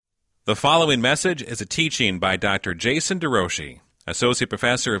The following message is a teaching by Dr. Jason DeRouchie, Associate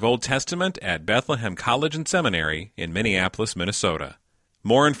Professor of Old Testament at Bethlehem College and Seminary in Minneapolis, Minnesota.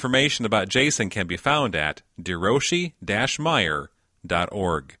 More information about Jason can be found at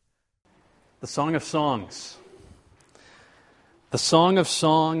derouchie-meyer.org. The Song of Songs. The Song of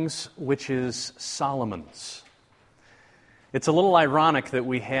Songs, which is Solomon's. It's a little ironic that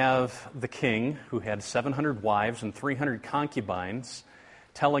we have the king, who had 700 wives and 300 concubines,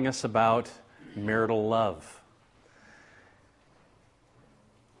 telling us about marital love.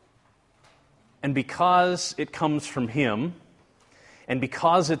 And because it comes from him, and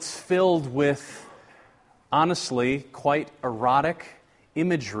because it's filled with, honestly, quite erotic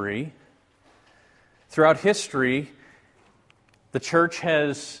imagery, throughout history, the church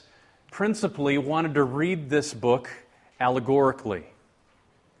has principally wanted to read this book allegorically.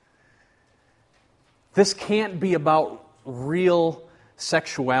 This can't be about real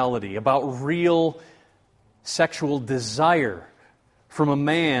sexuality, about real sexual desire from a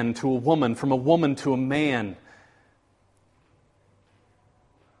man to a woman, from a woman to a man.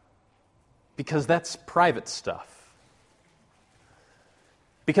 Because that's private stuff.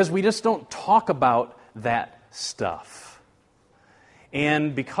 Because we just don't talk about that stuff.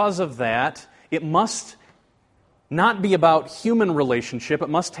 And because of that, it must not be about human relationship. It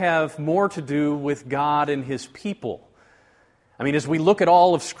must have more to do with God and His people. I mean, as we look at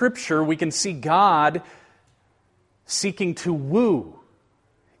all of Scripture, we can see God seeking to woo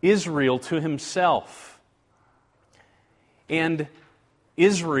Israel to Himself. And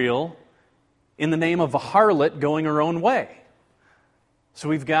Israel, in the name of a harlot, going her own way. So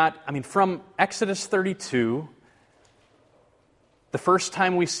we've got, from Exodus 32, the first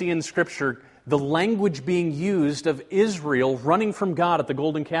time we see in Scripture the language being used of Israel running from God at the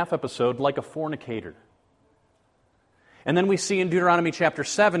golden calf episode like a fornicator. And then we see in Deuteronomy chapter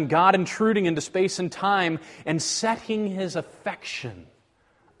 7, God intruding into space and time and setting His affection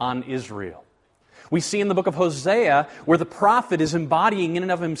on Israel. We see in the book of Hosea where the prophet is embodying in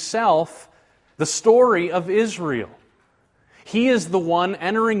and of himself the story of Israel. He is the one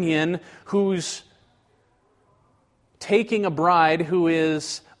entering in who's taking a bride who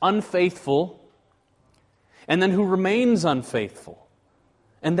is unfaithful and then who remains unfaithful.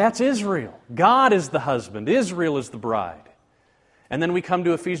 And that's Israel. God is the husband. Israel is the bride. And then we come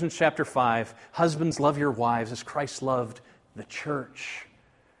to Ephesians chapter 5. Husbands, love your wives as Christ loved the church.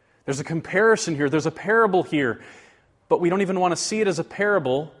 There's a comparison here. There's a parable here. But we don't even want to see it as a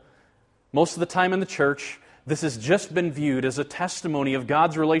parable. Most of the time in the church, this has just been viewed as a testimony of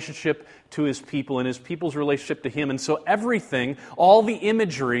God's relationship to His people and His people's relationship to Him. And so everything, all the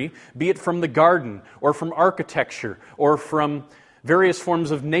imagery, be it from the garden or from architecture or from various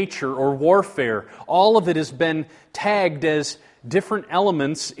forms of nature or warfare, all of it has been tagged as different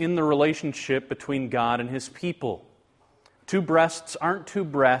elements in the relationship between God and His people. Two breasts aren't two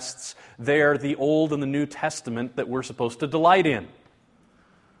breasts. They are the Old and the New Testament that we're supposed to delight in.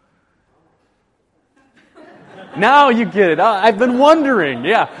 Now you get it. I've been wondering,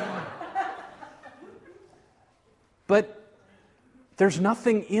 yeah. But there's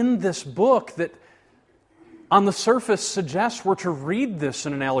nothing in this book that on the surface suggests we're to read this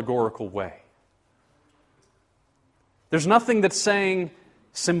in an allegorical way. There's nothing that's saying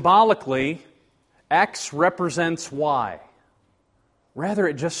symbolically X represents Y. Rather,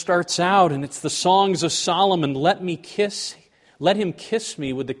 it just starts out and it's the songs of Solomon. Let him kiss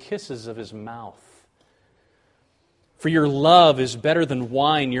me with the kisses of his mouth. For your love is better than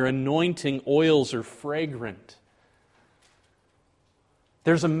wine, your anointing oils are fragrant.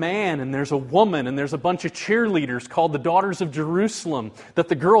 There's a man and there's a woman and there's a bunch of cheerleaders called the Daughters of Jerusalem that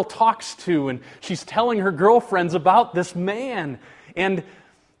the girl talks to, and she's telling her girlfriends about this man. And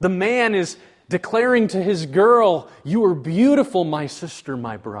the man is declaring to his girl, "You are beautiful, my sister,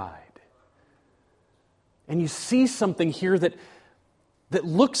 my bride." And you see something here that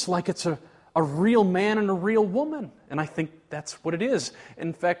looks like it's a real man and a real woman. And I think that's what it is.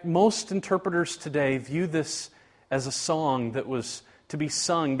 In fact, most interpreters today view this as a song that was to be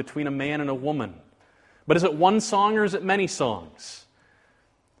sung between a man and a woman. But is it one song or is it many songs?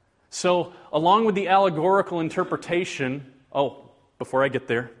 So, along with the allegorical interpretation, before I get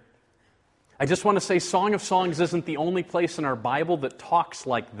there, I just want to say Song of Songs isn't the only place in our Bible that talks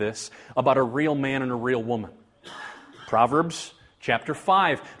like this about a real man and a real woman. Proverbs chapter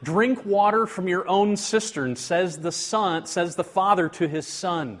 5, drink water from your own cistern, says the father to his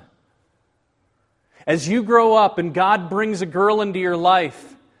son. As you grow up and God brings a girl into your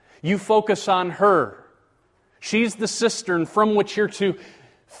life, you focus on her. She's the cistern from which you're to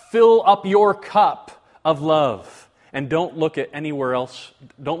fill up your cup of love. and don't look at anywhere else.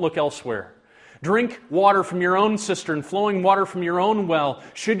 Don't look elsewhere. Drink water from your own cistern, flowing water from your own well.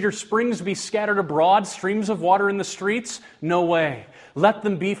 Should your springs be scattered abroad, streams of water in the streets? No way. Let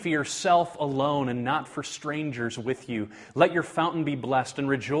them be for yourself alone and not for strangers with you. Let your fountain be blessed and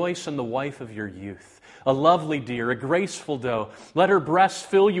rejoice in the wife of your youth. A lovely deer, a graceful doe. Let her breasts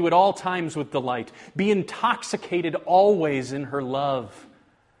fill you at all times with delight. Be intoxicated always in her love.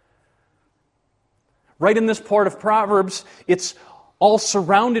 Right in this part of Proverbs, it's all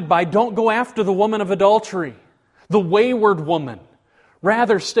surrounded by, don't go after the woman of adultery, the wayward woman.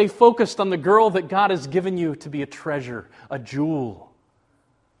 Rather, stay focused on the girl that God has given you to be a treasure, a jewel.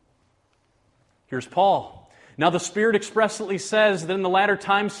 Here's Paul. Now the Spirit expressly says that in the latter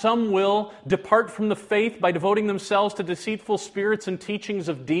times some will depart from the faith by devoting themselves to deceitful spirits and teachings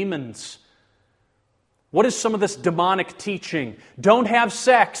of demons. What is some of this demonic teaching? Don't have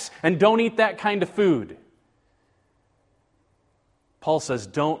sex and don't eat that kind of food. Paul says,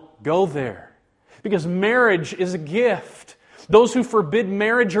 don't go there. Because marriage is a gift. Those who forbid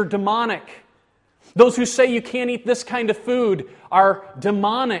marriage are demonic. Those who say you can't eat this kind of food are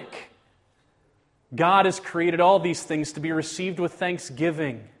demonic. God has created all these things to be received with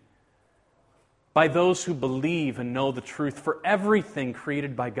thanksgiving by those who believe and know the truth. For everything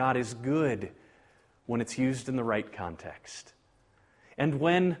created by God is good when it's used in the right context. And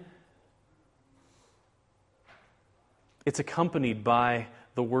when it's accompanied by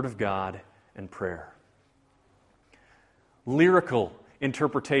the Word of God and prayer. Lyrical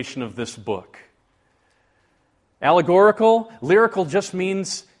interpretation of this book. Allegorical, lyrical just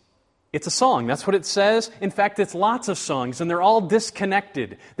means it's a song. That's what it says. In fact, it's lots of songs, and they're all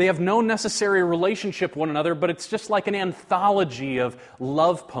disconnected. They have no necessary relationship with one another, but it's just like an anthology of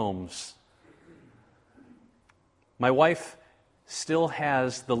love poems. My wife still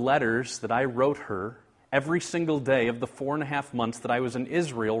has the letters that I wrote her every single day of the 4.5 months that I was in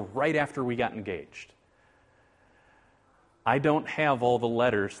Israel right after we got engaged. I don't have all the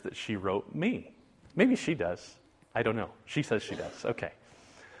letters that she wrote me. Maybe she does. I don't know. She says she does. Okay.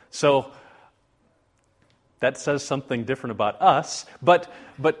 So that says something different about us, but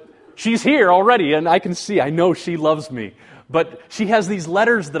she's here already, and I know she loves me. But she has these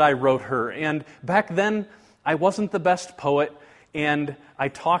letters that I wrote her, and back then I wasn't the best poet, and I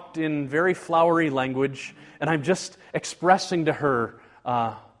talked in very flowery language, and I'm just expressing to her,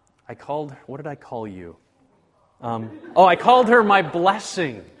 what did I call you? I called her my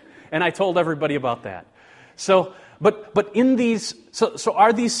blessing, and I told everybody about that. So in these, so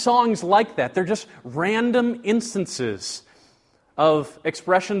are these songs like that? They're just random instances of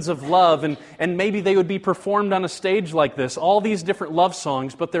expressions of love, and maybe they would be performed on a stage like this. All these different love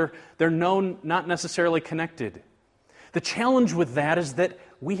songs, but they're not necessarily connected. The challenge with that is that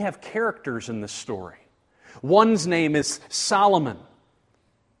we have characters in this story. One's name is Solomon.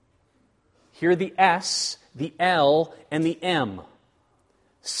 Here the S, the L, and the M.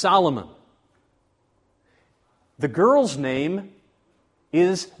 Solomon. The girl's name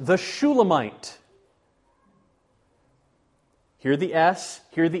is the Shulamite. Here the S,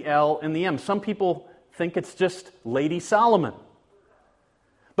 here the L, and the M. Some people think it's just Lady Solomon.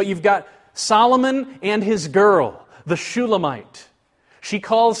 But you've got Solomon and his girl, the Shulamite. She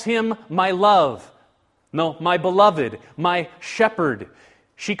calls him my love. No, my beloved, my shepherd.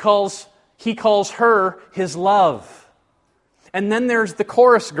 He calls her his love. And then there's the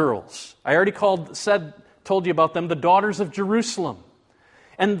chorus girls. I already told you about them, the daughters of Jerusalem.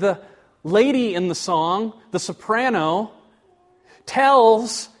 And the lady in the song, the soprano,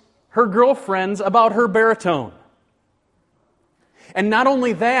 tells her girlfriends about her baritone. And not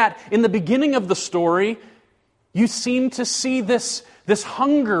only that, in the beginning of the story, you seem to see this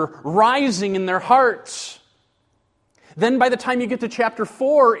hunger rising in their hearts. Then by the time you get to chapter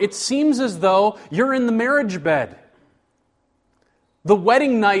 4, it seems as though you're in the marriage bed. The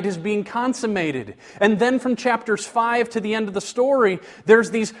wedding night is being consummated. And then from chapters 5 to the end of the story,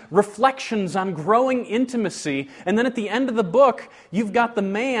 there's these reflections on growing intimacy. And then at the end of the book, you've got the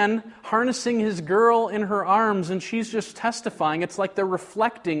man harnessing his girl in her arms, and she's just testifying. It's like they're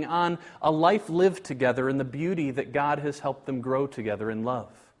reflecting on a life lived together and the beauty that God has helped them grow together in love.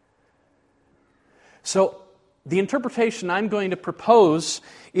 So the interpretation I'm going to propose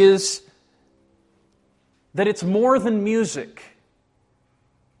is that it's more than music.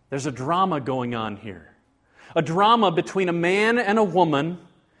 There's a drama going on here. A drama between a man and a woman,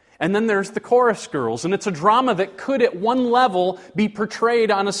 and then there's the chorus girls. And it's a drama that could at one level be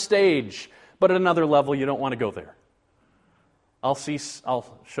portrayed on a stage, but at another level you don't want to go there. I'll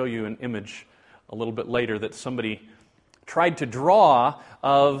show you an image a little bit later that somebody tried to draw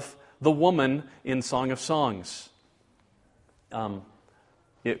of the woman in Song of Songs.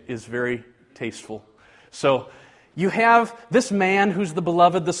 It is very tasteful. So you have this man who's the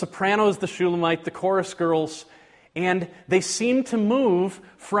beloved, the sopranos, the Shulamite, the chorus girls, and they seem to move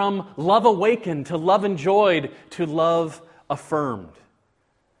from love awakened to love enjoyed to love affirmed.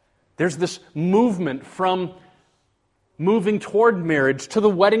 There's this movement from moving toward marriage to the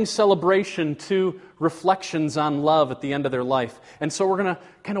wedding celebration to reflections on love at the end of their life. And so we're going to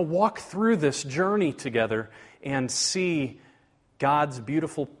kind of walk through this journey together and see God's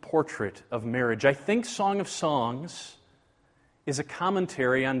beautiful portrait of marriage. I think Song of Songs is a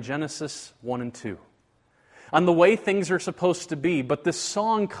commentary on Genesis 1 and 2, on the way things are supposed to be. But this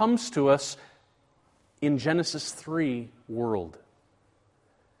song comes to us in Genesis 3 world.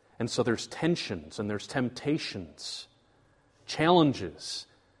 And so there's tensions and there's temptations, challenges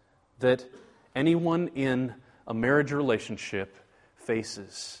that anyone in a marriage relationship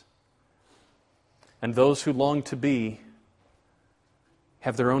faces. And those who long to be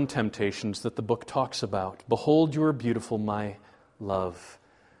have their own temptations that the book talks about. Behold, you are beautiful, my love.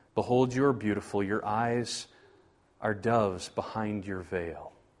 Behold, you are beautiful. Your eyes are doves behind your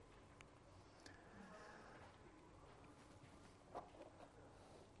veil.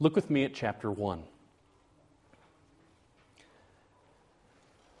 Look with me at chapter 1.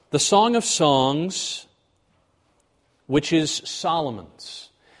 The Song of Songs, which is Solomon's.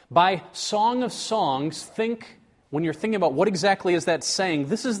 By Song of Songs, when you're thinking about what exactly is that saying,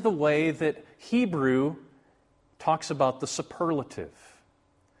 this is the way that Hebrew talks about the superlative.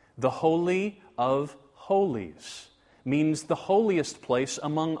 The Holy of Holies means the holiest place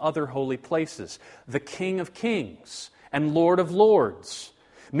among other holy places. The King of Kings and Lord of Lords,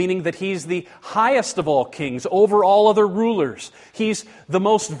 meaning that He's the highest of all kings over all other rulers. He's the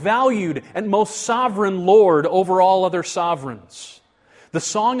most valued and most sovereign Lord over all other sovereigns. The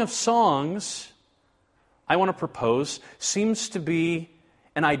Song of Songs, I want to propose, seems to be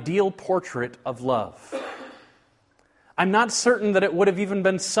an ideal portrait of love. I'm not certain that it would have even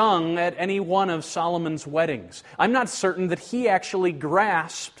been sung at any one of Solomon's weddings. I'm not certain that he actually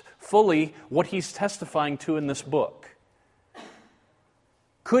grasped fully what he's testifying to in this book.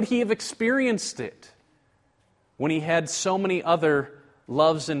 Could he have experienced it when he had so many other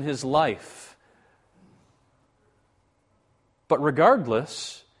loves in his life? But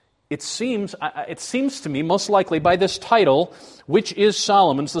regardless, it seems to me, most likely by this title, which is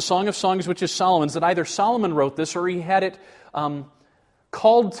Solomon's, the Song of Songs, which is Solomon's, that either Solomon wrote this or he had it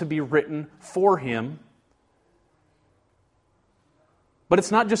called to be written for him. But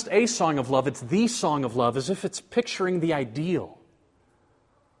it's not just a song of love, it's the song of love, as if it's picturing the ideal.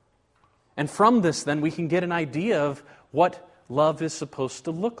 And from this, then, we can get an idea of what love is supposed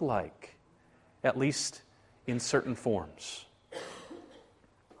to look like, at least in certain forms.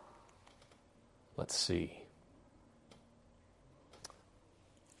 Let's see.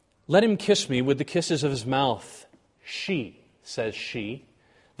 Let him kiss me with the kisses of his mouth. She, says she.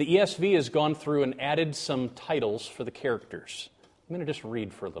 The ESV has gone through and added some titles for the characters. I'm going to just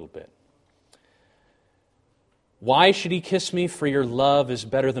read for a little bit. Why should he kiss me? For your love is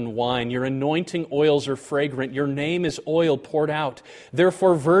better than wine. Your anointing oils are fragrant. Your name is oil poured out.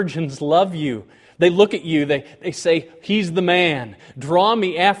 Therefore virgins love you. They look at you. They say, he's the man. Draw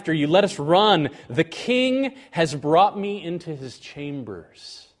me after you. Let us run. The king has brought me into his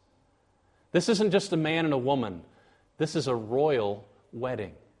chambers. This isn't just a man and a woman. This is a royal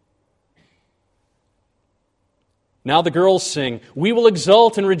wedding. Now the girls sing, we will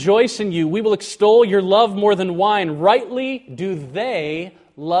exult and rejoice in you. We will extol your love more than wine. Rightly do they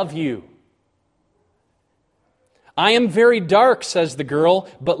love you. I am very dark, says the girl,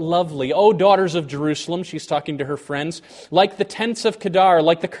 but lovely. O daughters of Jerusalem, she's talking to her friends, like the tents of Kedar,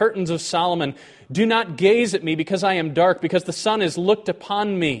 like the curtains of Solomon. Do not gaze at me because I am dark, because the sun has looked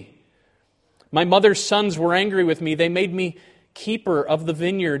upon me. My mother's sons were angry with me. They made me keeper of the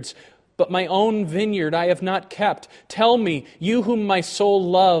vineyards. But my own vineyard I have not kept. Tell me, you whom my soul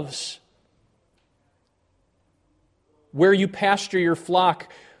loves, where you pasture your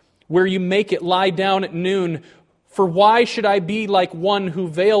flock, where you make it lie down at noon. For why should I be like one who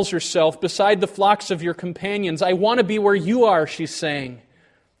veils herself beside the flocks of your companions? I want to be where you are, she's saying.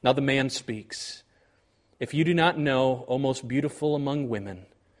 Now the man speaks. If you do not know, O most beautiful among women,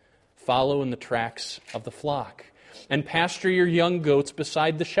 follow in the tracks of the flock, and pasture your young goats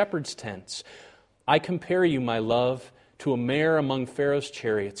beside the shepherd's tents. I compare you, my love, to a mare among Pharaoh's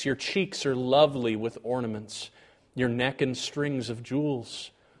chariots. Your cheeks are lovely with ornaments, your neck in strings of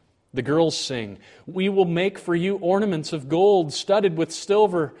jewels. The girls sing, we will make for you ornaments of gold studded with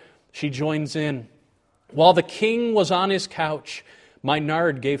silver. She joins in. While the king was on his couch, My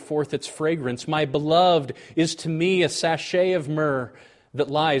nard gave forth its fragrance. My beloved is to me a sachet of myrrh that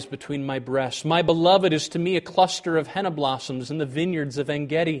lies between my breasts. My beloved is to me a cluster of henna blossoms in the vineyards of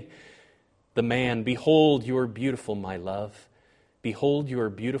En-gedi. The man, behold, you are beautiful, my love. Behold, you are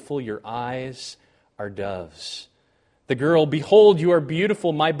beautiful, your eyes are doves. The girl, behold, you are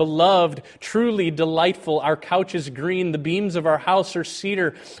beautiful, my beloved, truly delightful. Our couch is green, the beams of our house are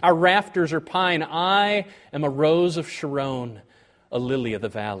cedar, our rafters are pine. I am a rose of Sharon, a lily of the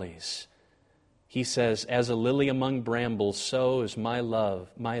valleys. He says, as a lily among brambles, so is my love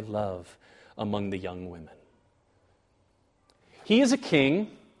among the young women. He is a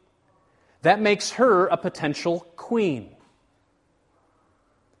king. That makes her a potential queen.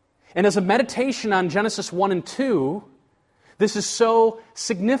 And as a meditation on Genesis 1 and 2, this is so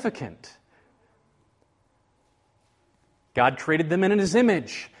significant. God created them in His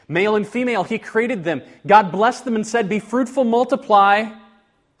image. Male and female, He created them. God blessed them and said, be fruitful, multiply,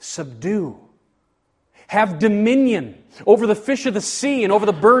 subdue. Have dominion over the fish of the sea and over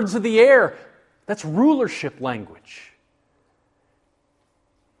the birds of the air. That's rulership language.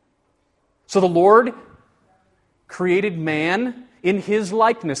 So the Lord created man in His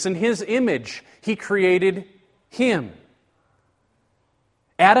likeness, in His image. He created him.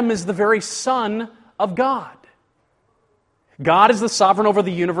 Adam is the very son of God. God is the sovereign over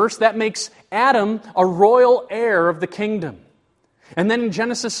the universe. That makes Adam a royal heir of the kingdom. And then in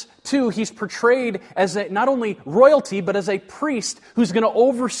Genesis 2, he's portrayed as not only royalty, but as a priest who's going to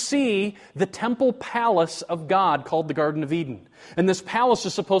oversee the temple palace of God called the Garden of Eden. And this palace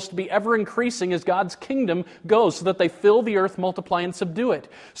is supposed to be ever increasing as God's kingdom goes, so that they fill the earth, multiply, and subdue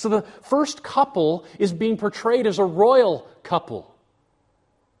it. So the first couple is being portrayed as a royal couple.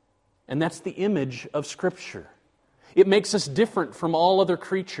 And that's the image of Scripture. It makes us different from all other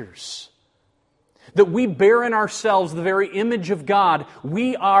creatures. That we bear in ourselves the very image of God.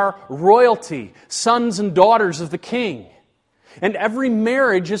 We are royalty, sons and daughters of the King. And every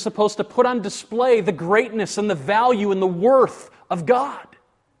marriage is supposed to put on display the greatness and the value and the worth of God.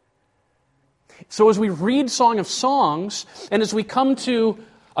 So as we read Song of Songs, and as we come to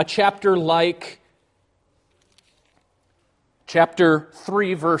a chapter like chapter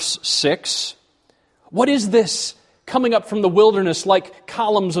 3, verse 6, what is this coming up from the wilderness like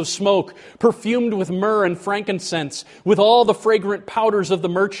columns of smoke, perfumed with myrrh and frankincense, with all the fragrant powders of the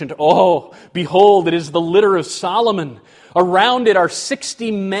merchant? Oh, behold, it is the litter of Solomon. Around it are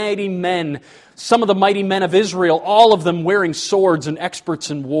 60 mighty men, some of the mighty men of Israel, all of them wearing swords and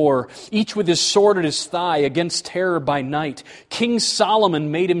experts in war, each with his sword at his thigh against terror by night. King Solomon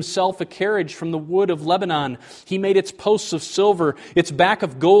made himself a carriage from the wood of Lebanon. He made its posts of silver, its back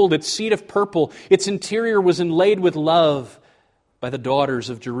of gold, its seat of purple. Its interior was inlaid with love by the daughters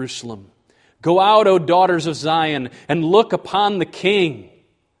of Jerusalem. Go out, O daughters of Zion, and look upon the King.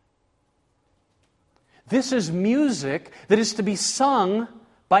 This is music that is to be sung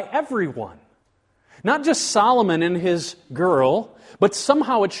by everyone. Not just Solomon and his girl, but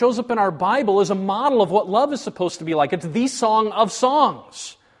somehow it shows up in our Bible as a model of what love is supposed to be like. It's the Song of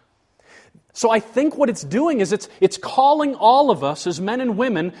Songs. So I think what it's doing is it's calling all of us as men and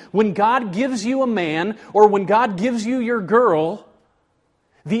women, when God gives you a man or when God gives you your girl,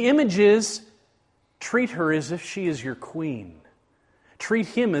 the image is treat her as if she is your queen. Treat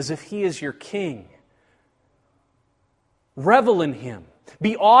him as if he is your king. Revel in him.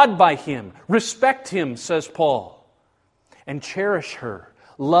 Be awed by him. Respect him, says Paul. And cherish her.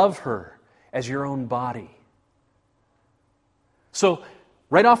 Love her as your own body. So,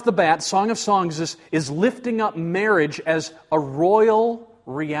 right off the bat, Song of Songs is lifting up marriage as a royal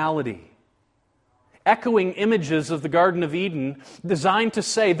reality. Echoing images of the Garden of Eden, designed to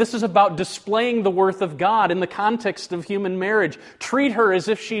say this is about displaying the worth of God in the context of human marriage. Treat her as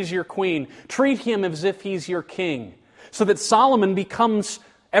if she's your queen. Treat him as if he's your king. So that Solomon becomes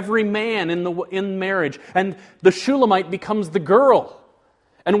every man in marriage, and the Shulamite becomes the girl.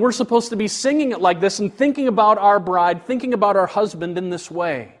 And we're supposed to be singing it like this and thinking about our bride, thinking about our husband in this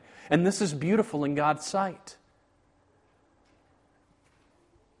way. And this is beautiful in God's sight.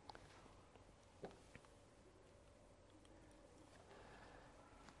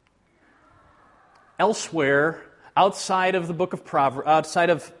 Elsewhere, outside of the book of Proverbs, outside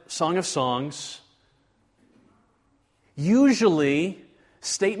of Song of Songs, usually,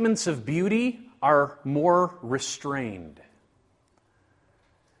 statements of beauty are more restrained.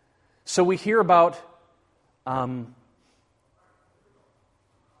 So we hear about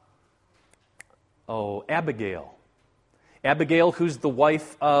Abigail. Abigail, who's the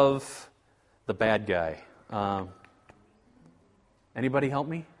wife of the bad guy. Anybody help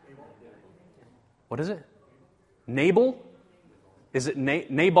me? What is it? Nabal? Is it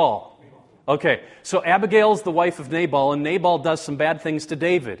Nabal? Okay, so Abigail's the wife of Nabal, and Nabal does some bad things to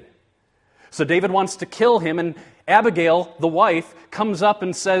David. So David wants to kill him, and Abigail, the wife, comes up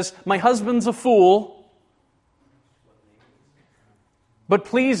and says, "My husband's a fool, but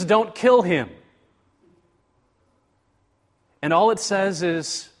please don't kill him." And all it says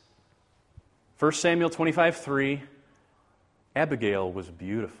is, 1 Samuel 25:3, Abigail was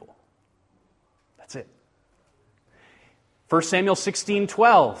beautiful. That's it. 1 Samuel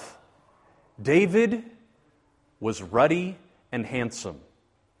 16:12, David was ruddy and handsome.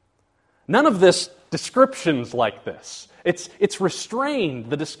 None of this descriptions like this. It's restrained,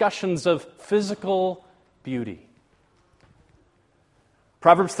 the discussions of physical beauty.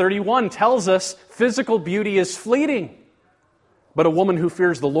 Proverbs 31 tells us physical beauty is fleeting, but a woman who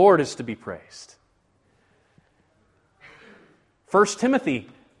fears the Lord is to be praised. 1 Timothy,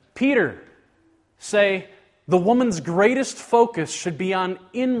 Peter say, the woman's greatest focus should be on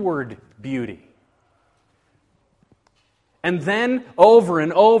inward beauty. And then, over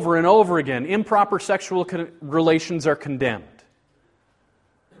and over and over again, improper sexual relations are condemned.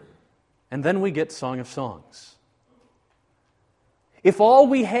 And then we get Song of Songs. If all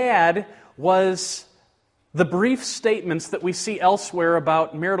we had was the brief statements that we see elsewhere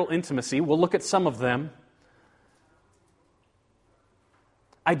about marital intimacy, we'll look at some of them,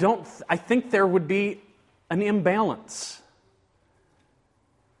 I think there would be an imbalance.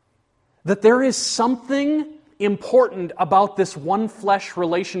 That there is something important about this one flesh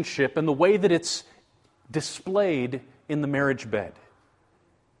relationship and the way that it's displayed in the marriage bed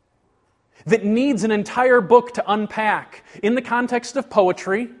that needs an entire book to unpack. In the context of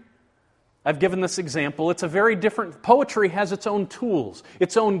poetry, I've given this example, it's a very different, poetry has its own tools,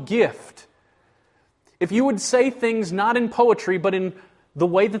 its own gift. If you would say things not in poetry, but in the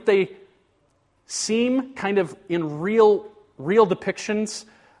way that they seem kind of in real depictions,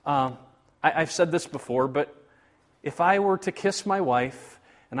 I've said this before, but if I were to kiss my wife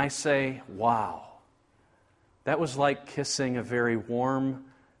and I say, "Wow, that was like kissing a very warm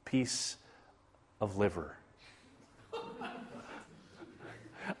piece of liver."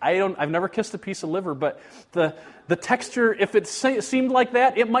 I've never kissed a piece of liver, but the texture, if it seemed like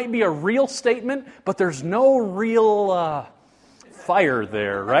that, it might be a real statement, but there's no real fire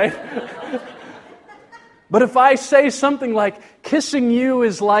there, right? But if I say something like, "Kissing you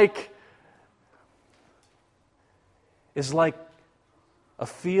is like a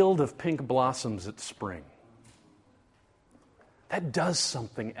field of pink blossoms at spring," that does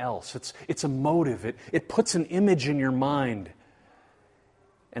something else. It's a motive. It puts an image in your mind.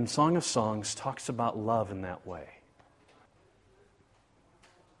 And Song of Songs talks about love in that way.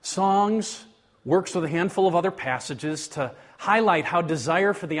 Songs works with a handful of other passages to highlight how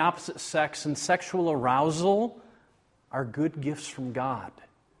desire for the opposite sex and sexual arousal are good gifts from God.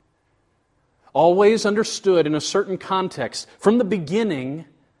 Always understood in a certain context. From the beginning,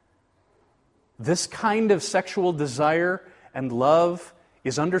 this kind of sexual desire and love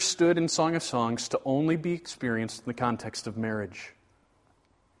is understood in Song of Songs to only be experienced in the context of marriage.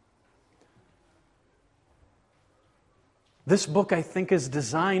 This book, I think, is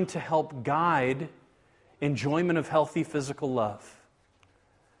designed to help guide enjoyment of healthy physical love.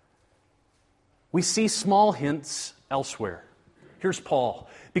 We see small hints elsewhere. Here's Paul.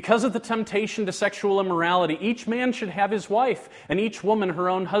 "Because of the temptation to sexual immorality, each man should have his wife, and each woman her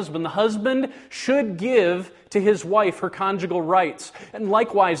own husband. The husband should give to his wife her conjugal rights, and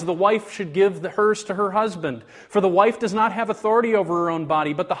likewise the wife should give hers to her husband. For the wife does not have authority over her own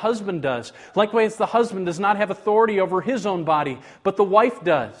body, but the husband does. Likewise the husband does not have authority over his own body, but the wife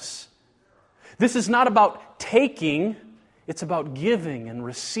does." This is not about taking, it's about giving and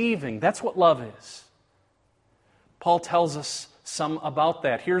receiving. That's what love is. Paul tells us some about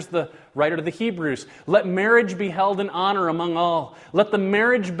that. Here's the writer to the Hebrews. "Let marriage be held in honor among all. Let the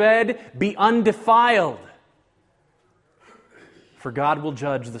marriage bed be undefiled. For God will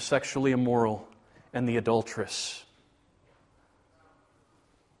judge the sexually immoral and the adulterous."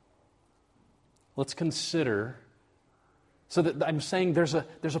 Let's consider, so that I'm saying there's a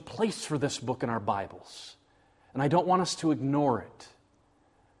place for this book in our Bibles. And I don't want us to ignore it.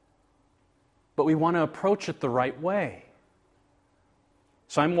 But we want to approach it the right way.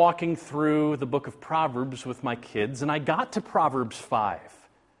 So I'm walking through the book of Proverbs with my kids, and I got to Proverbs 5.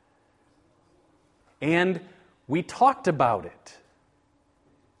 And we talked about it.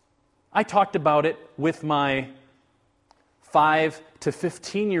 I talked about it with my 5 to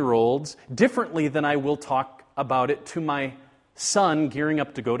 15-year-olds differently than I will talk about it to my son gearing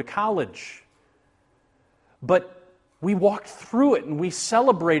up to go to college. But we walked through it and we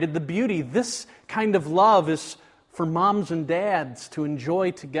celebrated the beauty. This kind of love is for moms and dads to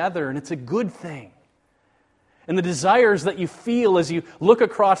enjoy together, and it's a good thing. And the desires that you feel as you look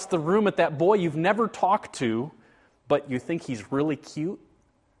across the room at that boy you've never talked to, but you think he's really cute,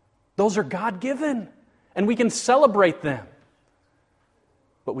 those are God-given, and we can celebrate them.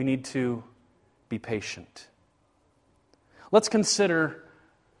 But we need to be patient. Let's consider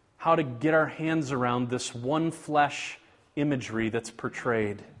how to get our hands around this one flesh imagery that's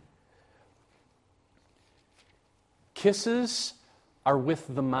portrayed. Kisses are with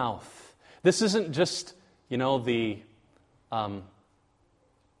the mouth. This isn't just, what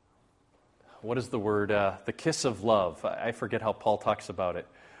is the word? The kiss of love. I forget how Paul talks about it.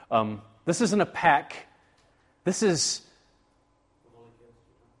 This isn't a peck. This is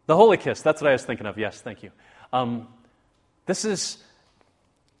the holy kiss. That's what I was thinking of. Yes, thank you. This is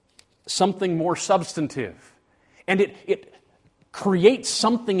something more substantive. And it creates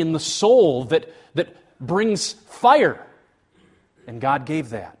something in the soul that brings fire. And God gave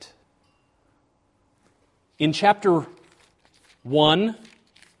that. In chapter 1,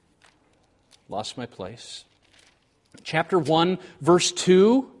 lost my place. Chapter 1, verse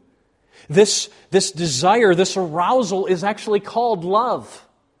 2, this desire, this arousal is actually called love.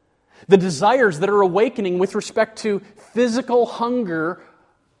 The desires that are awakening with respect to physical hunger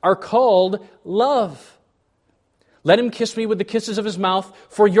are called love. Let him kiss me with the kisses of his mouth,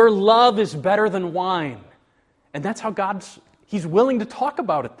 for your love is better than wine. And that's how He's willing to talk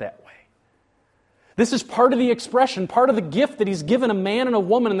about it that way. This is part of the expression, part of the gift that He's given a man and a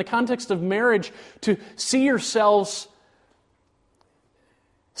woman in the context of marriage to see yourselves,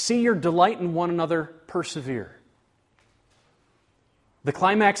 see your delight in one another persevere. The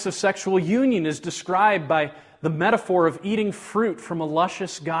climax of sexual union is described by the metaphor of eating fruit from a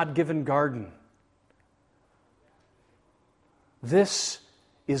luscious God-given garden. This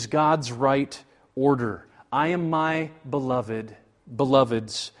is God's right order. I am my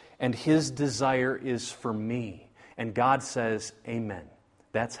beloved's, and His desire is for me. And God says, amen.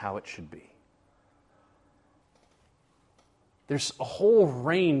 That's how it should be. There's a whole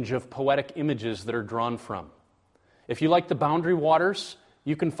range of poetic images that are drawn from. If you like the boundary waters,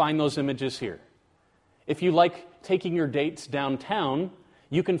 you can find those images here. If you like taking your dates downtown,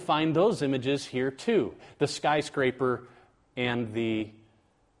 you can find those images here too. The skyscraper and the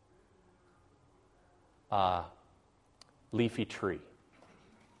leafy tree.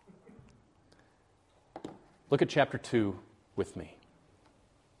 Look at chapter 2 with me.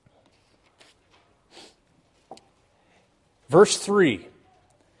 Verse 3.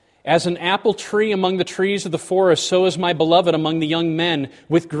 As an apple tree among the trees of the forest, so is my beloved among the young men.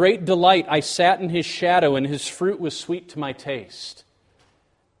 With great delight I sat in his shadow, and his fruit was sweet to my taste.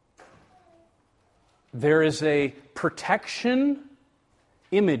 There is a protection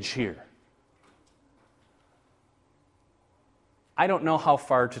image here. I don't know how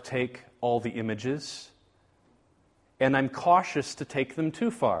far to take all the images, and I'm cautious to take them too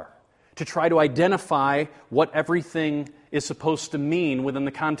far, to try to identify what everything is supposed to mean within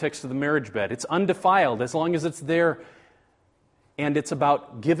the context of the marriage bed. It's undefiled as long as it's there, and it's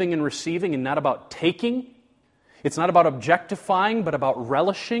about giving and receiving and not about taking. It's not about objectifying, but about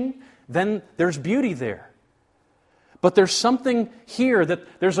relishing. Then there's beauty there. But there's something here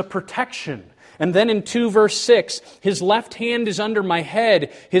that there's a protection. And then in 2 verse 6, his left hand is under my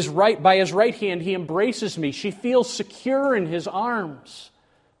head, by his right hand he embraces me. She feels secure in his arms.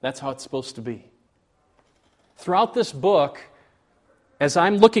 That's how it's supposed to be. Throughout this book, as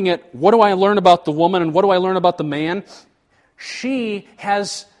I'm looking at what do I learn about the woman and what do I learn about the man, she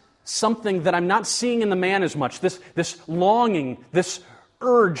has something that I'm not seeing in the man as much. This longing, this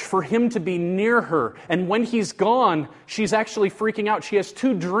urge for him to be near her. And when he's gone, she's actually freaking out. She has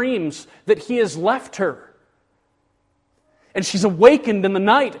 2 dreams that he has left her. And she's awakened in the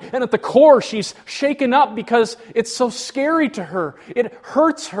night, and at the core she's shaken up because it's so scary to her. It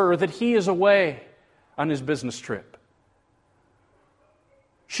hurts her that he is away on his business trip.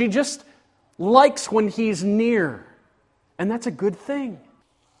 She just likes when he's near, and that's a good thing.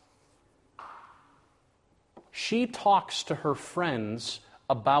 She talks to her friends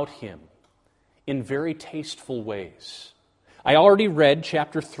about him in very tasteful ways. I already read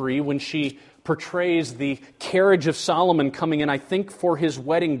chapter 3 when she portrays the carriage of Solomon coming in, I think, for his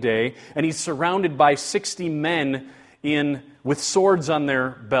wedding day, and he's surrounded by 60 men with swords on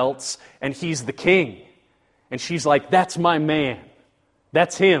their belts, and he's the king. And she's like, that's my man.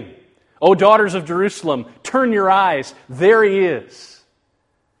 That's him. O daughters of Jerusalem, turn your eyes. There he is.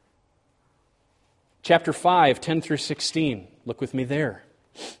 Chapter 5, 10 through 16. Look with me there.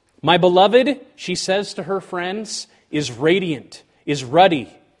 My beloved, she says to her friends, is radiant, is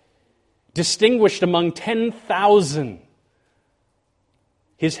ruddy. distinguished among 10,000.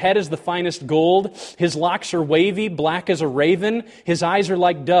 His head is the finest gold. His locks are wavy, black as a raven. His eyes are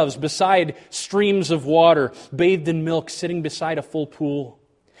like doves beside streams of water, bathed in milk, sitting beside a full pool.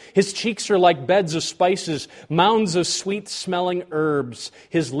 His cheeks are like beds of spices, mounds of sweet-smelling herbs.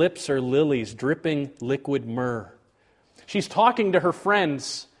 His lips are lilies, dripping liquid myrrh. She's talking to her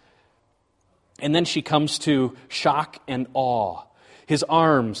friends, and then she comes to shock and awe. His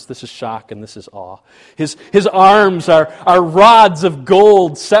arms, this is shock and this is awe. His arms are rods of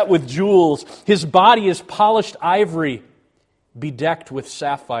gold set with jewels. His body is polished ivory, bedecked with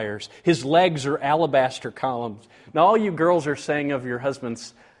sapphires. His legs are alabaster columns. Now all you girls are saying of your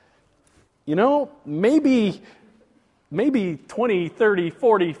husbands, you know, maybe 20, 30,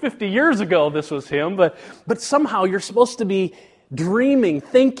 40, 50 years ago this was him, but somehow you're supposed to be dreaming,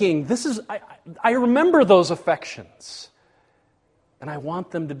 thinking, I remember those affections. And I want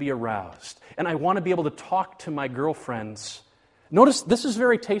them to be aroused. And I want to be able to talk to my girlfriends. Notice, this is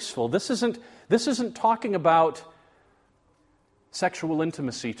very tasteful. This isn't talking about sexual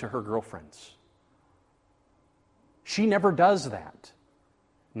intimacy to her girlfriends. She never does that.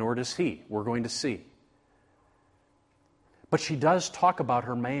 Nor does he. We're going to see. But she does talk about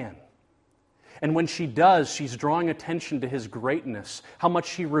her man. And when she does, she's drawing attention to his greatness, how much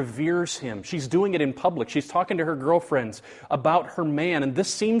she reveres him. She's doing it in public. She's talking to her girlfriends about her man. And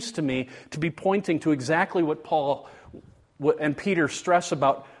this seems to me to be pointing to exactly what Paul and Peter stress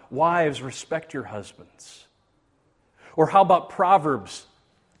about wives, respect your husbands. Or how about Proverbs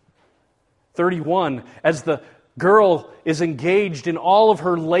 31, as the girl is engaged in all of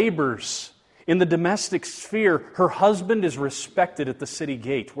her labors in the domestic sphere, her husband is respected at the city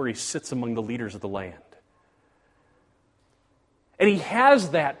gate where he sits among the leaders of the land. And he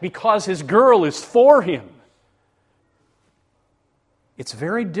has that because his girl is for him. It's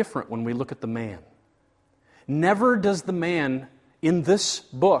very different when we look at the man. Never does the man in this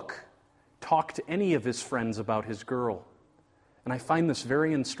book talk to any of his friends about his girl. And I find this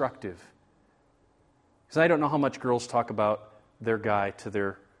very instructive. Because I don't know how much girls talk about their guy to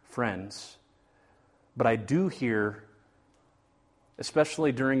their friends. But I do hear,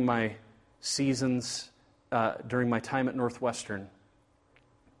 especially during my seasons, during my time at Northwestern,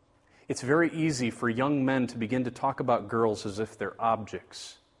 it's very easy for young men to begin to talk about girls as if they're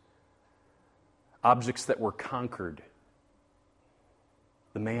objects. Objects that were conquered.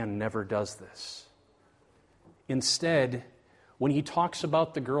 The man never does this. Instead, when he talks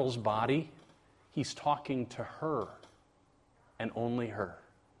about the girl's body, he's talking to her and only her.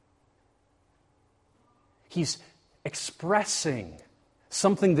 He's expressing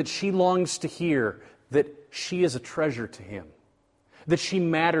something that she longs to hear, that she is a treasure to him, that she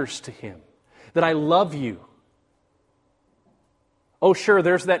matters to him, that I love you. Oh, sure,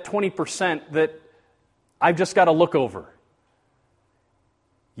 there's that 20% that I've just got to look over.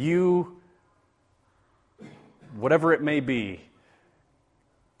 You, whatever it may be,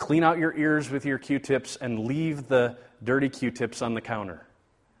 clean out your ears with your Q-tips and leave the dirty Q-tips on the counter.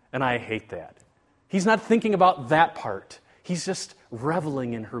 And I hate that. He's not thinking about that part. He's just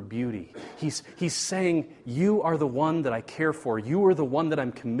reveling in her beauty. He's saying, you are the one that I care for. You are the one that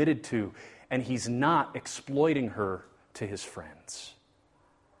I'm committed to. And he's not exploiting her to his friends.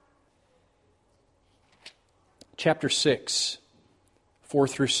 Chapter 6, 4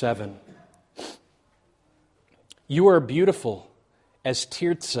 through 7. You are beautiful as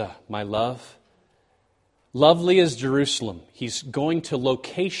Tirzah, my love. Lovely as Jerusalem. He's going to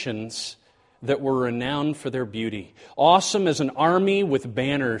locations that were renowned for their beauty. Awesome as an army with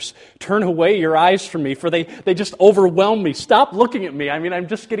banners. Turn away your eyes from me, for they just overwhelm me. Stop looking at me. I mean, I'm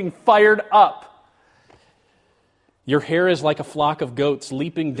just getting fired up. Your hair is like a flock of goats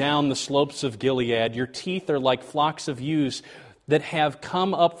leaping down the slopes of Gilead. Your teeth are like flocks of ewes that have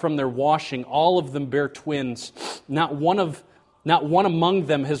come up from their washing. All of them bear twins. Not one among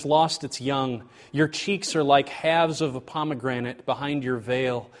them has lost its young. Your cheeks are like halves of a pomegranate behind your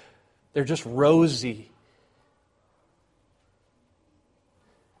veil. They're just rosy.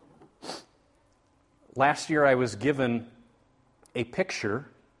 Last year I was given a picture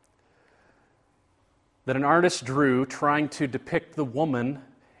that an artist drew trying to depict the woman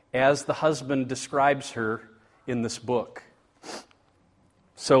as the husband describes her in this book.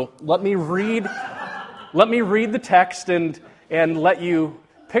 So let me read the text and let you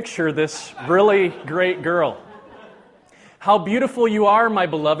picture this really great girl. How beautiful you are, my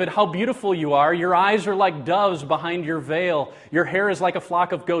beloved. How beautiful you are. Your eyes are like doves behind your veil. Your hair is like a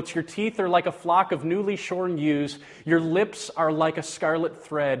flock of goats. Your teeth are like a flock of newly shorn ewes. Your lips are like a scarlet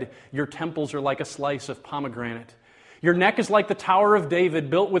thread. Your temples are like a slice of pomegranate. Your neck is like the Tower of David,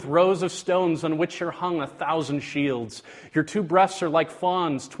 built with rows of stones on which are hung 1,000 shields. Your 2 breasts are like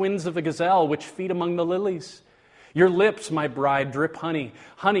fawns, twins of a gazelle, which feed among the lilies. Your lips, my bride, drip honey.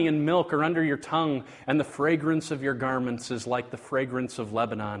 Honey and milk are under your tongue, and the fragrance of your garments is like the fragrance of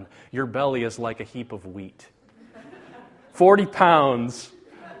Lebanon. Your belly is like a heap of wheat. 40 pounds,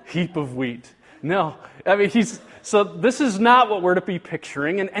 heap of wheat. No, I mean, so this is not what we're to be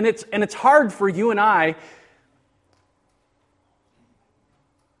picturing, and it's hard for you and I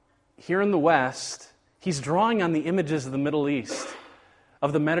here in the West. He's drawing on the images of the Middle East,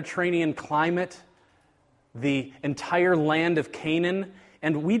 of the Mediterranean climate, the entire land of Canaan,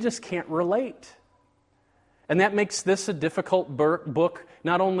 and we just can't relate. And that makes this a difficult book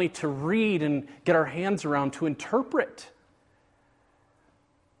not only to read and get our hands around, to interpret.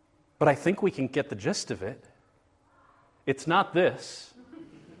 But I think we can get the gist of it. It's not this.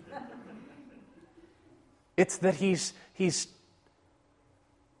 It's that he's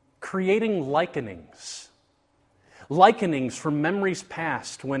creating likenings. Likenings from memories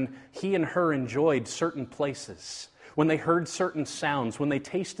past when he and her enjoyed certain places, when they heard certain sounds, when they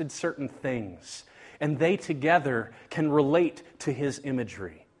tasted certain things, and they together can relate to his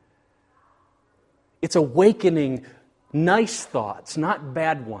imagery. It's awakening nice thoughts, not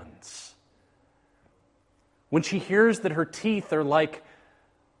bad ones. When she hears that her teeth are like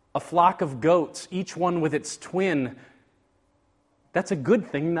a flock of goats, each one with its twin, that's a good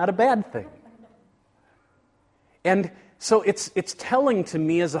thing, not a bad thing. And so it's telling to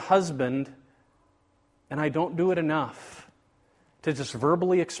me as a husband, and I don't do it enough, to just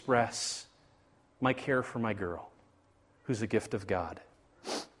verbally express my care for my girl, who's a gift of God.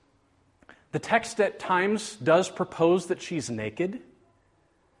 The text at times does propose that she's naked,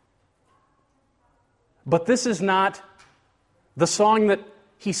 but this is not the song that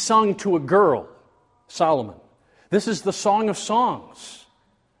he sung to a girl, Solomon. This is the Song of Songs,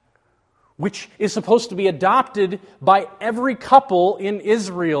 which is supposed to be adopted by every couple in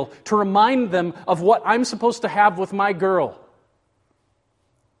Israel to remind them of what I'm supposed to have with my girl.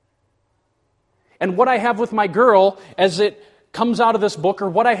 And what I have with my girl as it comes out of this book, or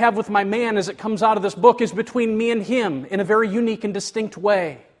what I have with my man as it comes out of this book, is between me and him in a very unique and distinct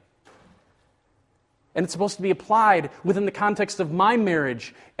way. And it's supposed to be applied within the context of my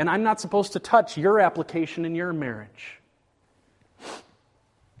marriage, and I'm not supposed to touch your application in your marriage.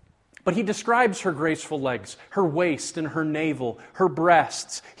 But he describes her graceful legs, her waist and her navel, her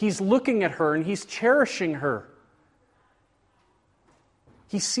breasts. He's looking at her and he's cherishing her.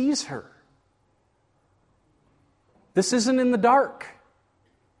 He sees her. This isn't in the dark.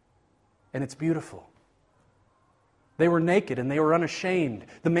 And it's beautiful. They were naked and they were unashamed.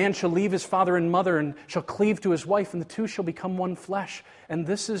 The man shall leave his father and mother and shall cleave to his wife, and the two shall become one flesh. And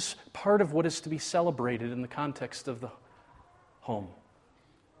this is part of what is to be celebrated in the context of the home.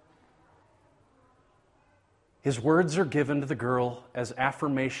 His words are given to the girl as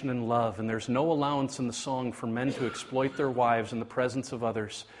affirmation and love, and there's no allowance in the song for men to exploit their wives in the presence of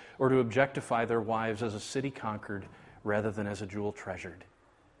others or to objectify their wives as a city conquered rather than as a jewel treasured.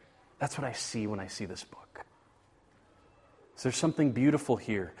 That's what I see when I see this book. So there's something beautiful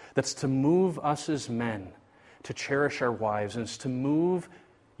here that's to move us as men to cherish our wives, and it's to move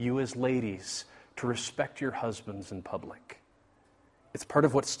you as ladies to respect your husbands in public. It's part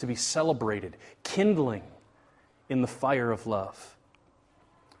of what's to be celebrated, kindling in the fire of love.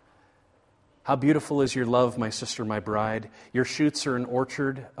 How beautiful is your love, my sister, my bride. Your shoots are an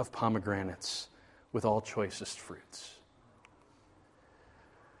orchard of pomegranates with all choicest fruits.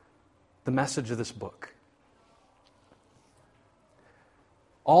 The message of this book.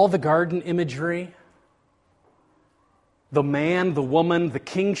 All the garden imagery, the man, the woman, the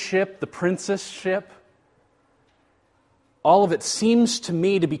kingship, the princessship, all of it seems to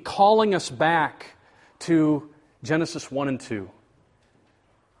me to be calling us back to Genesis 1 and 2.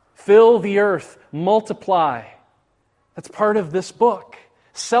 Fill the earth, multiply. That's part of this book.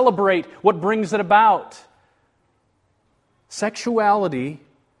 Celebrate what brings it about. Sexuality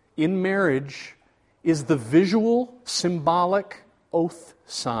in marriage is the visual, symbolic oath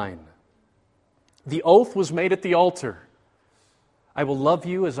sign. The oath was made at the altar. I will love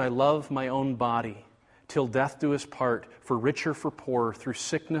you as I love my own body, till death do us part, for richer, for poorer, through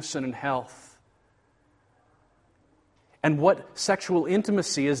sickness and in health. And what sexual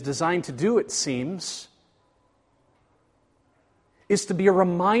intimacy is designed to do, it seems, is to be a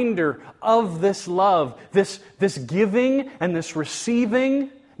reminder of this love, this giving and this receiving,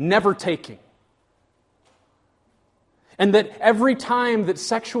 never taking. And that every time that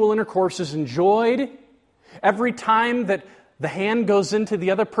sexual intercourse is enjoyed, every time that the hand goes into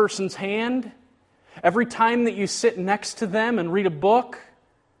the other person's hand, every time that you sit next to them and read a book,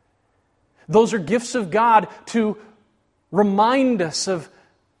 those are gifts of God to remind us of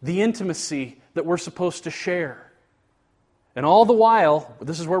the intimacy that we're supposed to share. And all the while,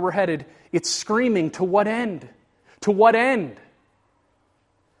 this is where we're headed, it's screaming, to what end? To what end?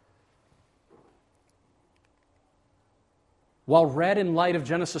 While read in light of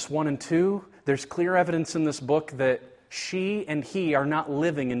Genesis 1 and 2, there's clear evidence in this book that she and he are not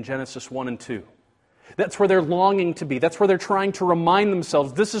living in Genesis 1 and 2. That's where they're longing to be. That's where they're trying to remind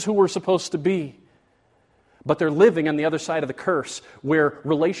themselves, this is who we're supposed to be. But they're living on the other side of the curse, where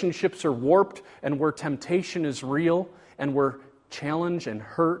relationships are warped and where temptation is real and where challenge and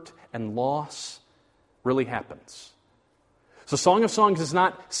hurt and loss really happens. So Song of Songs is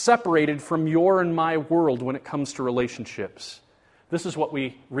not separated from your and my world when it comes to relationships. This is what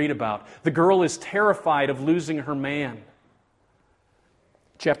we read about. The girl is terrified of losing her man.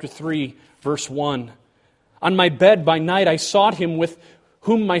 Chapter 3, verse 1. On my bed by night I sought him with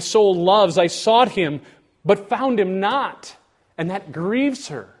whom my soul loves. I sought him, but found him not. And that grieves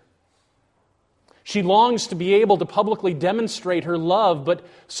her. She longs to be able to publicly demonstrate her love, but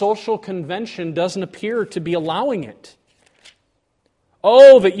social convention doesn't appear to be allowing it.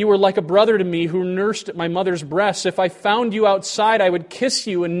 Oh, that you were like a brother to me who nursed at my mother's breast. If I found you outside, I would kiss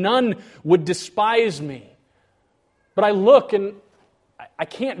you, and none would despise me. But I look, and I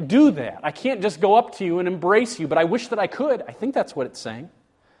can't do that. I can't just go up to you and embrace you, but I wish that I could. I think that's what it's saying.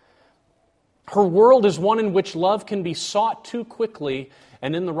 Her world is one in which love can be sought too quickly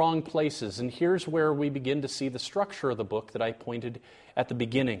and in the wrong places. And here's where we begin to see the structure of the book that I pointed at the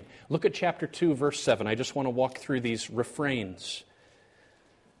beginning. Look at chapter 2, verse 7. I just want to walk through these refrains.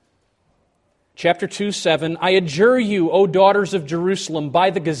 Chapter 2, 7, I adjure you, O daughters of Jerusalem,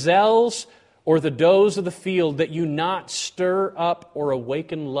 by the gazelles or the does of the field, that you not stir up or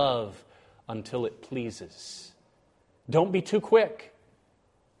awaken love until it pleases. Don't be too quick.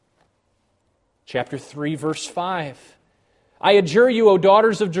 Chapter 3, verse 5, I adjure you, O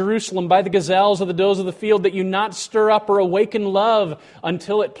daughters of Jerusalem, by the gazelles or the does of the field, that you not stir up or awaken love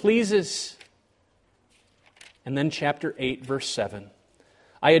until it pleases. And then chapter 8, verse 7,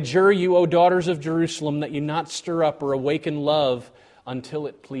 I adjure you, O daughters of Jerusalem, that you not stir up or awaken love until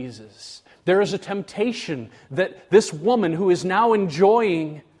it pleases. There is a temptation that this woman who is now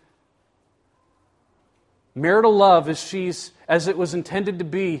enjoying marital love as it was intended to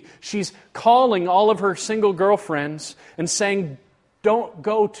be, she's calling all of her single girlfriends and saying, don't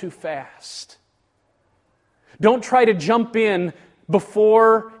go too fast. Don't try to jump in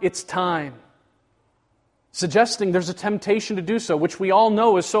before it's time. Suggesting there's a temptation to do so, which we all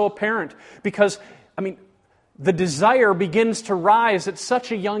know is so apparent because, the desire begins to rise at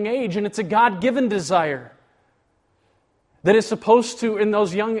such a young age, and it's a God-given desire that is supposed to, in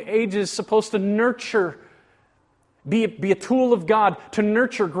those young ages, supposed to nurture, be a tool of God to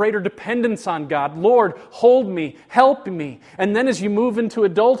nurture greater dependence on God. Lord, hold me, help me. And then as you move into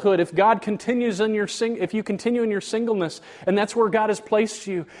adulthood, if you continue in your singleness, and that's where God has placed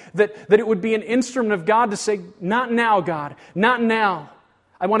you, that it would be an instrument of God to say, not now, God, not now.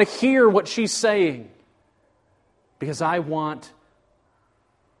 I want to hear what she's saying because I want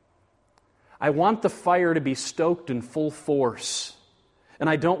the fire to be stoked in full force, and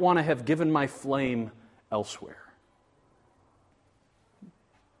I don't want to have given my flame elsewhere.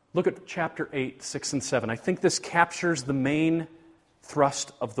 Look at chapter 8, 6, and 7. I think this captures the main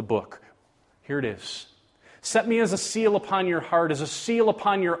thrust of the book. Here it is. Set me as a seal upon your heart, as a seal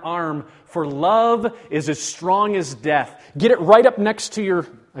upon your arm, for love is as strong as death. Get it right up next to your,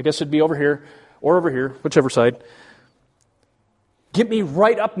 I guess it'd be over here, or over here, whichever side. Get me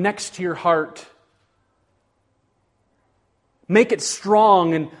right up next to your heart. Make it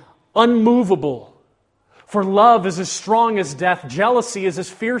strong and unmovable. For love is as strong as death. Jealousy is as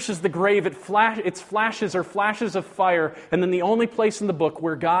fierce as the grave. Its flashes are flashes of fire. And then the only place in the book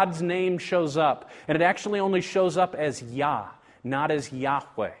where God's name shows up, and it actually only shows up as Yah, not as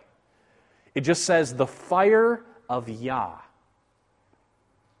Yahweh. It just says the fire of Yah.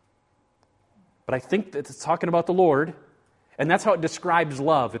 But I think that it's talking about the Lord, and that's how it describes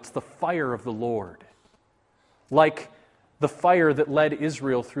love. It's the fire of the Lord. Like the fire that led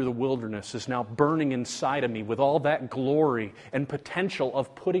Israel through the wilderness is now burning inside of me with all that glory and potential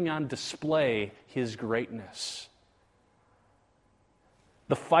of putting on display His greatness.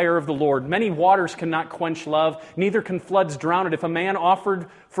 the fire of the Lord. Many waters cannot quench love, neither can floods drown it. If a man offered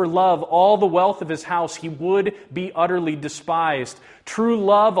for love all the wealth of his house, he would be utterly despised. True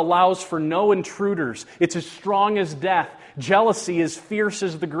love allows for no intruders. It's as strong as death. Jealousy is fierce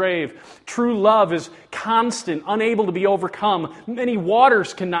as the grave. True love is constant, unable to be overcome. Many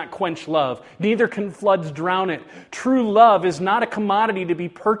waters cannot quench love, neither can floods drown it. True love is not a commodity to be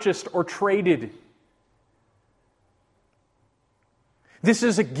purchased or traded. This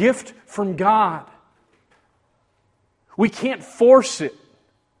is a gift from God. We can't force it.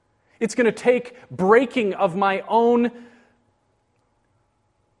 It's going to take breaking of my own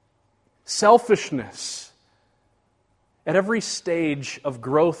selfishness. At every stage of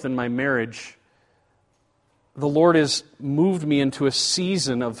growth in my marriage, the Lord has moved me into a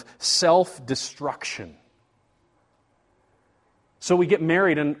season of self-destruction. So we get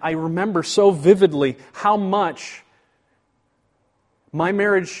married, and I remember so vividly how much my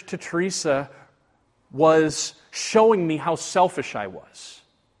marriage to Teresa was showing me how selfish I was.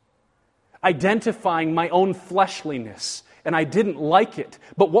 Identifying my own fleshliness, and I didn't like it.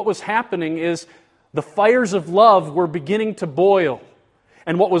 But what was happening is the fires of love were beginning to boil,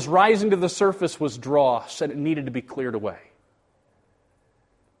 and what was rising to the surface was dross, and it needed to be cleared away.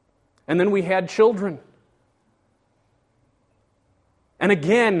 And then we had children. And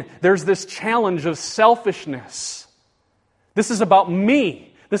again, there's this challenge of selfishness. This is about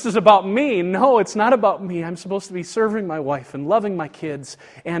me. This is about me. No, it's not about me. I'm supposed to be serving my wife and loving my kids,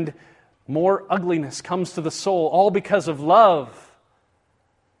 and more ugliness comes to the soul, all because of love.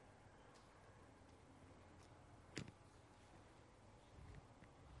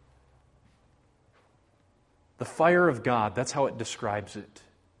 The fire of God, that's how it describes it.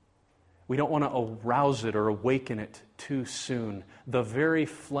 We don't want to arouse it or awaken it too soon. The very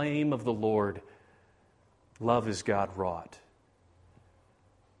flame of the Lord, love is God wrought.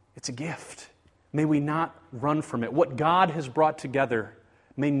 It's a gift. May we not run from it. What God has brought together,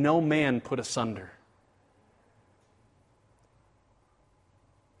 may no man put asunder.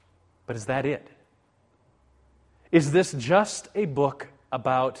 But is that it? Is this just a book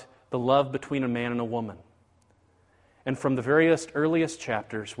about the love between a man and a woman? And from the very earliest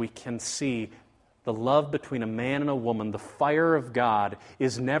chapters, we can see the love between a man and a woman, the fire of God,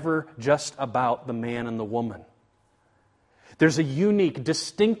 is never just about the man and the woman. There's a unique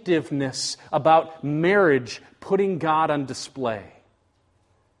distinctiveness about marriage putting God on display.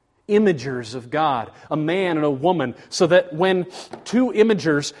 Imagers of God, a man and a woman, so that when two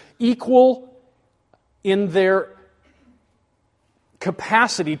imagers equal in their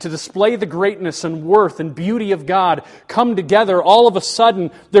capacity to display the greatness and worth and beauty of God come together, all of a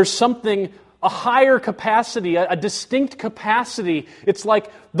sudden there's something, a higher capacity, a distinct capacity. It's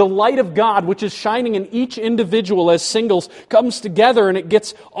like the light of God, which is shining in each individual as singles, comes together and it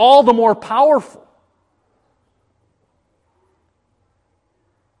gets all the more powerful.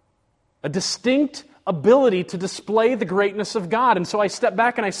 A distinct ability to display the greatness of God. And so I step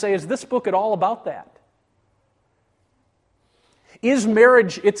back and I say, is this book at all about that? Is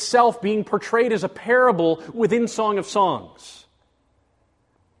marriage itself being portrayed as a parable within Song of Songs?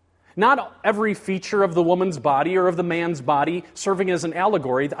 Not every feature of the woman's body or of the man's body serving as an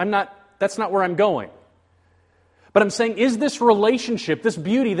allegory. That's not where I'm going. But I'm saying, is this relationship, this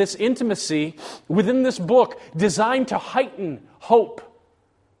beauty, this intimacy within this book designed to heighten hope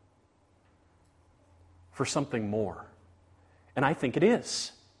for something more? And I think it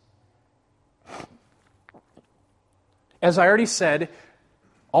is. As I already said,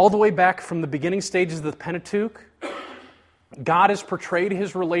 all the way back from the beginning stages of the Pentateuch, God has portrayed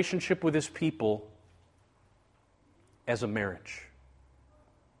His relationship with His people as a marriage.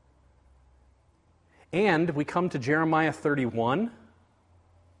 And we come to Jeremiah 31,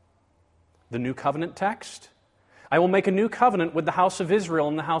 the New Covenant text. I will make a new covenant with the house of Israel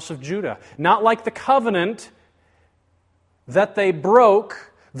and the house of Judah. Not like the covenant that they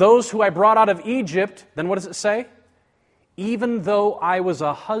broke, those who I brought out of Egypt. Then what does it say? Even though I was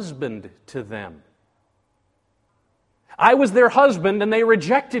a husband to them. I was their husband and they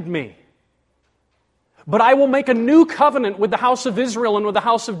rejected me. But I will make a new covenant with the house of Israel and with the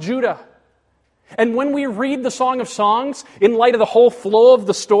house of Judah. And when we read the Song of Songs, in light of the whole flow of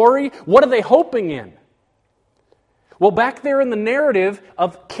the story, what are they hoping in? Well, back there in the narrative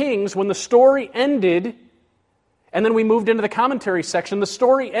of Kings, when the story ended, and then we moved into the commentary section, the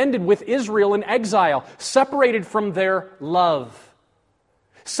story ended with Israel in exile, separated from their love,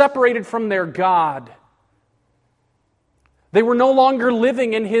 separated from their God. They were no longer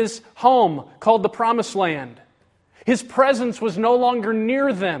living in His home called the Promised Land. His presence was no longer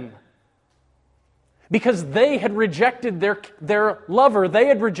near them. because they had rejected their lover, they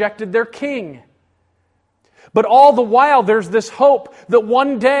had rejected their king. But all the while, there's this hope that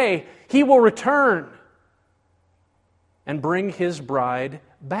one day he will return and bring his bride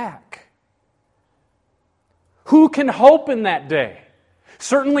back. Who can hope in that day?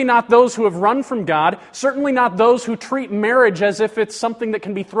 Certainly not those who have run from God, certainly not those who treat marriage as if it's something that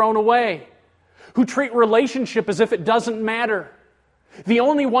can be thrown away, who treat relationship as if it doesn't matter. The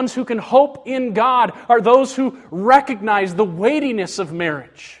only ones who can hope in God are those who recognize the weightiness of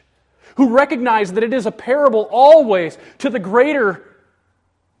marriage, who recognize that it is a parable always to the greater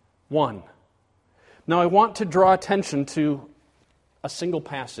one. Now, I want to draw attention to a single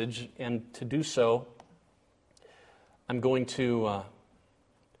passage, and to do so, I'm going to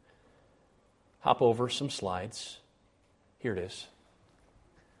hop over some slides. Here it is.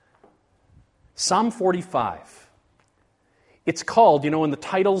 Psalm 45. It's called, in the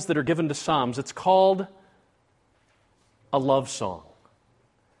titles that are given to Psalms, it's called a love song.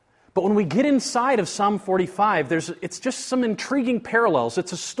 But when we get inside of Psalm 45, it's just some intriguing parallels.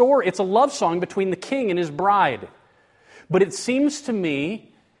 It's a story, it's a love song between the king and his bride. But it seems to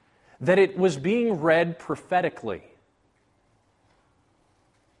me that it was being read prophetically.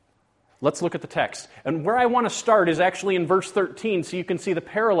 Let's look at the text. And where I want to start is actually in verse 13, so you can see the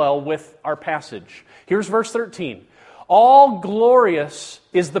parallel with our passage. Here's verse 13. All glorious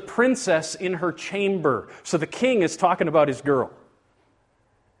is the princess in her chamber. So the king is talking about his girl.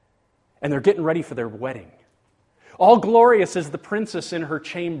 And they're getting ready for their wedding. All glorious is the princess in her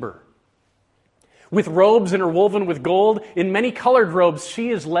chamber. With robes interwoven with gold, in many colored robes, she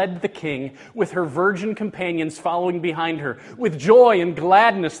is led the king, with her virgin companions following behind her. With joy and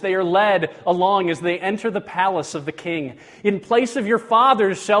gladness they are led along as they enter the palace of the king. In place of your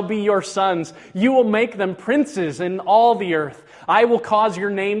fathers shall be your sons. You will make them princes in all the earth. I will cause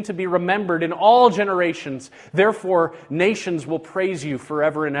your name to be remembered in all generations. Therefore, nations will praise you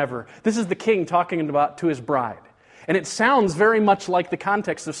forever and ever. This is the king talking about to his bride. And it sounds very much like the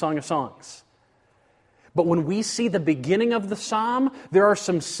context of Song of Songs. But when we see the beginning of the psalm, there are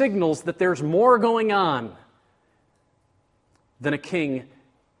some signals that there's more going on than a king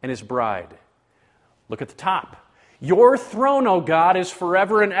and his bride. Look at the top. Your throne, O God, is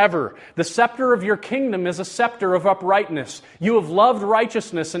forever and ever. The scepter of your kingdom is a scepter of uprightness. You have loved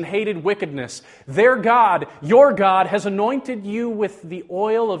righteousness and hated wickedness. Their God, your God, has anointed you with the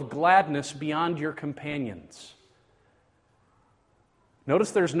oil of gladness beyond your companions.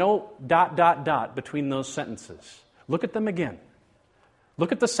 Notice there's no ... between those sentences. Look at them again.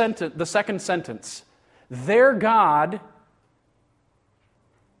 Look at the second sentence. Their God,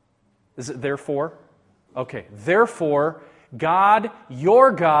 is it therefore? Okay, therefore, God,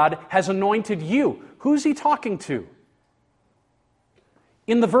 your God, has anointed you. Who's he talking to?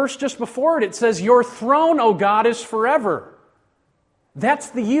 In the verse just before it, it says, your throne, O God, is forever. That's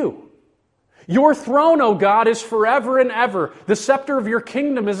the you. Your throne, O God, is forever and ever. The scepter of your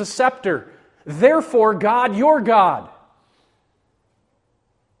kingdom is a scepter. Therefore, God, your God.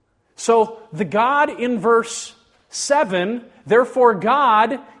 So, the God in verse 7, therefore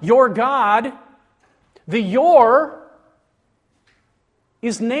God, your God, the your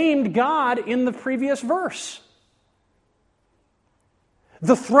is named God in the previous verse.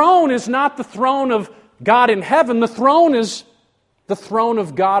 The throne is not the throne of God in heaven. The throne is the throne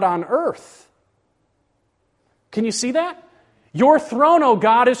of God on earth. Can you see that? Your throne, O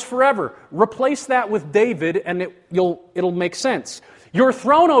God, is forever. Replace that with David and it'll make sense. Your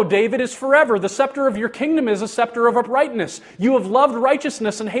throne, O David, is forever. The scepter of your kingdom is a scepter of uprightness. You have loved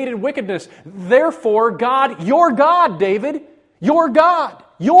righteousness and hated wickedness. Therefore, God, your God, David, your God,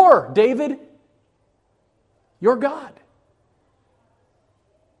 your David, your God.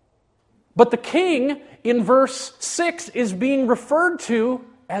 But the king in verse 6 is being referred to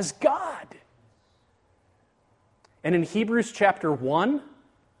as God. And in Hebrews chapter 1,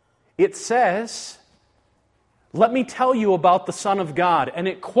 it says, let me tell you about the Son of God. And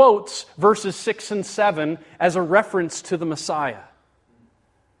it quotes verses 6 and 7 as a reference to the Messiah.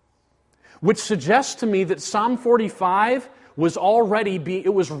 Which suggests to me that Psalm 45 was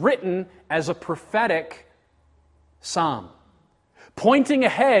it was written as a prophetic psalm. Pointing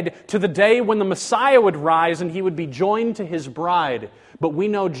ahead to the day when the Messiah would rise and he would be joined to his bride. But we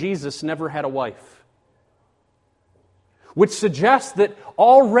know Jesus never had a wife. Which suggests that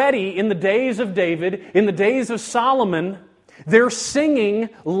already in the days of David, in the days of Solomon, they're singing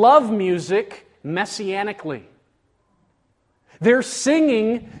love music messianically. They're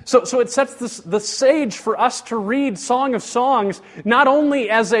singing, so it sets the stage for us to read Song of Songs, not only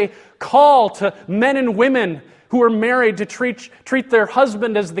as a call to men and women who are married to treat their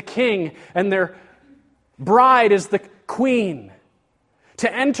husband as the king and their bride as the queen,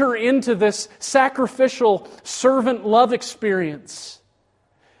 to enter into this sacrificial servant love experience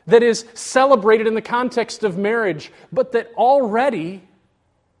that is celebrated in the context of marriage, but that already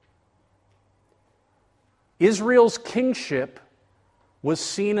Israel's kingship was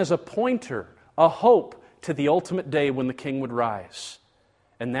seen as a pointer, a hope to the ultimate day when the king would rise.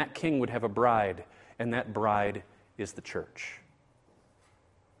 And that king would have a bride, and that bride is the church.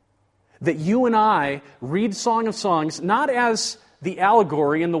 That you and I read Song of Songs not as the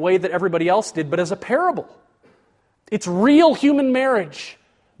allegory in the way that everybody else did, but as a parable. It's real human marriage,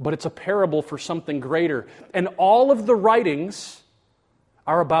 but it's a parable for something greater. And all of the writings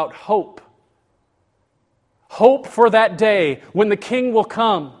are about hope. Hope for that day when the king will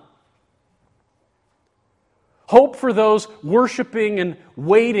come. Hope for those worshiping and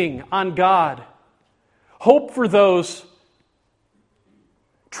waiting on God. Hope for those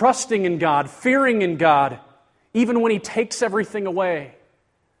trusting in God, fearing in God, even when He takes everything away.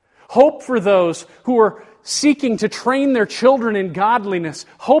 Hope for those who are seeking to train their children in godliness.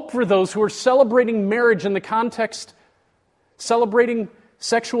 Hope for those who are celebrating marriage in the context, celebrating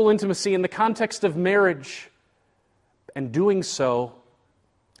sexual intimacy in the context of marriage, and doing so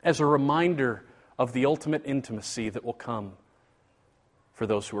as a reminder of the ultimate intimacy that will come for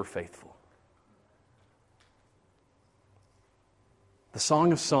those who are faithful. The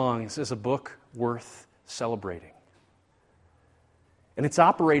Song of Songs is a book worth celebrating. And it's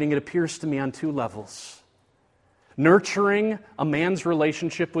operating, it appears to me, on two levels. Nurturing a man's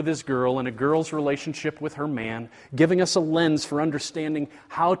relationship with his girl and a girl's relationship with her man, giving us a lens for understanding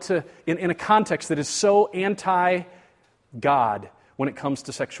how to, in a context that is so anti-God when it comes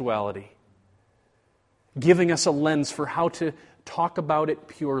to sexuality, giving us a lens for how to talk about it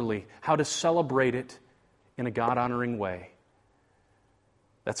purely, how to celebrate it in a God-honoring way.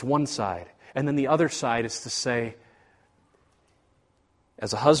 That's one side. And then the other side is to say,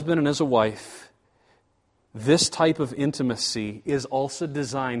 as a husband and as a wife, this type of intimacy is also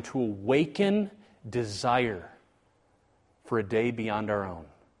designed to awaken desire for a day beyond our own.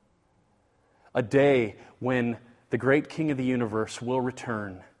 A day when the great King of the universe will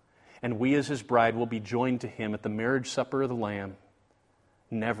return, and we as His bride will be joined to Him at the marriage supper of the Lamb,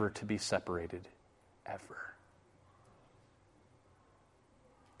 never to be separated, ever.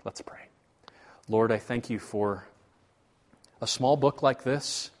 Let's pray. Lord, I thank You for a small book like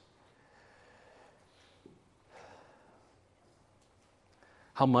this.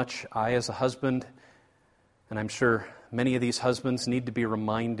 How much I, as a husband, and I'm sure many of these husbands, need to be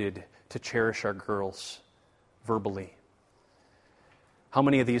reminded to cherish our girls verbally. How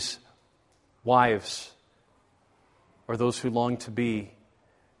many of these wives, or those who long to be,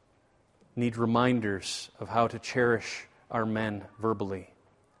 need reminders of how to cherish our men verbally.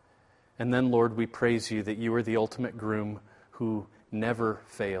 And then, Lord, we praise You that You are the ultimate groom who never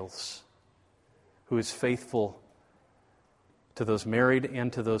fails, who is faithful to those married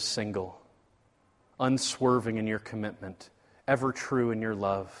and to those single, unswerving in Your commitment, ever true in Your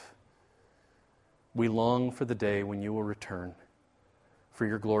love. We long for the day when You will return. For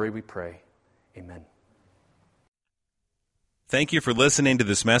Your glory we pray. Amen. Thank you for listening to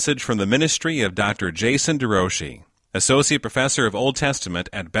this message from the ministry of Dr. Jason DeRouchie, Associate Professor of Old Testament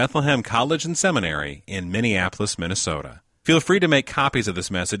at Bethlehem College and Seminary in Minneapolis, Minnesota. Feel free to make copies of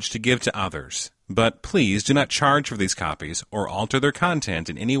this message to give to others, but please do not charge for these copies or alter their content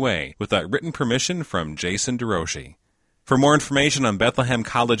in any way without written permission from Jason DeRouchie. For more information on Bethlehem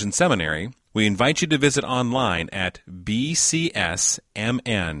College and Seminary, we invite you to visit online at bcsmn.org.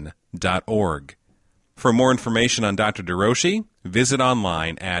 For more information on Dr. DeRouchie, visit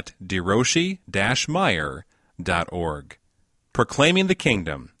online at derouchie-meyer.org. Proclaiming the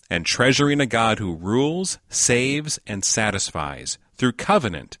kingdom and treasuring a God who rules, saves, and satisfies through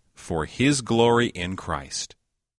covenant for His glory in Christ.